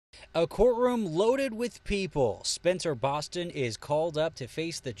A courtroom loaded with people. Spencer Boston is called up to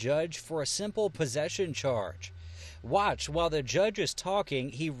face the judge for a simple possession charge. Watch while the judge is talking,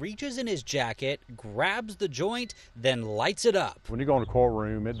 he reaches in his jacket, grabs the joint, then lights it up. When you go in a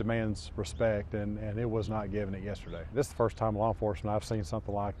courtroom, it demands respect, and it was not given it yesterday. This is the first time law enforcement I've seen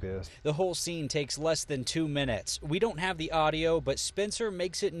something like this. The whole scene takes less than 2 minutes. We don't have the audio, but Spencer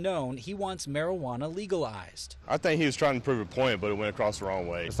makes it known he wants marijuana legalized. I think he was trying to prove a point, but it went across the wrong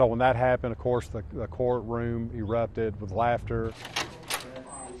way. So when that happened, of course, the courtroom erupted with laughter.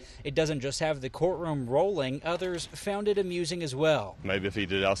 It doesn't just have the courtroom rolling, others found it amusing as well. Maybe if he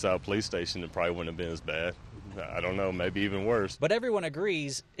did it outside a police station, it probably wouldn't have been as bad. I don't know, maybe even worse. But everyone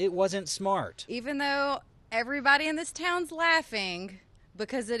agrees it wasn't smart. Even though everybody in this town's laughing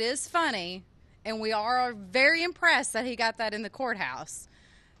because it is funny, and we are very impressed that he got that in the courthouse,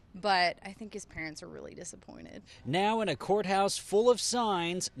 but I think his parents are really disappointed. Now in a courthouse full of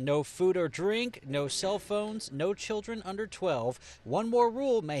signs, no food or drink, no cell phones, no children under 12, one more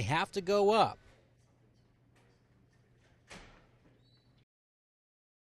rule may have to go up.